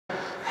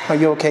Are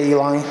you okay,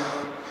 Eli?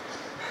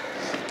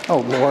 Oh,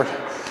 Lord.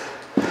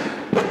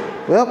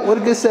 Well, what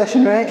a good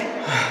session, right?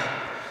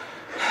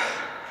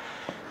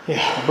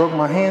 Yeah. I broke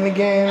my hand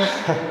again.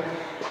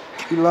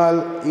 Eli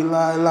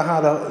learned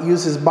how to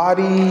use his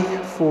body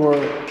for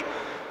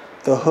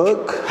the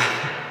hook,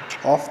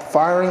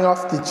 firing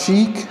off the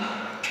cheek.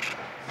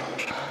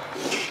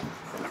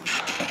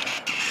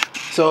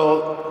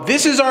 So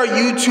this is our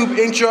YouTube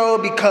intro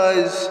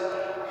because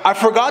I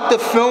forgot to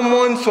film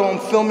one, so I'm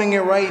filming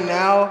it right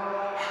now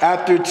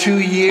after 2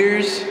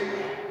 years.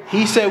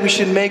 He said we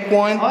should make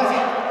one.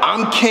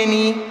 I'm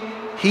Kenny,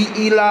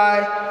 he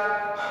Eli.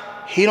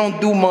 He don't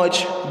do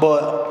much,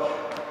 but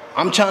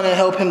I'm trying to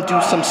help him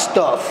do some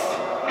stuff.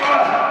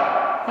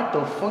 What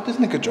the fuck? This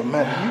nigga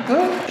dramatic. You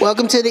good?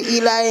 Welcome to the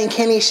Eli and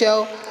Kenny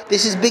show.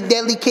 This is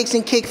BIGDeadly Kicks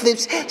and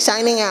Kickflips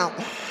signing out.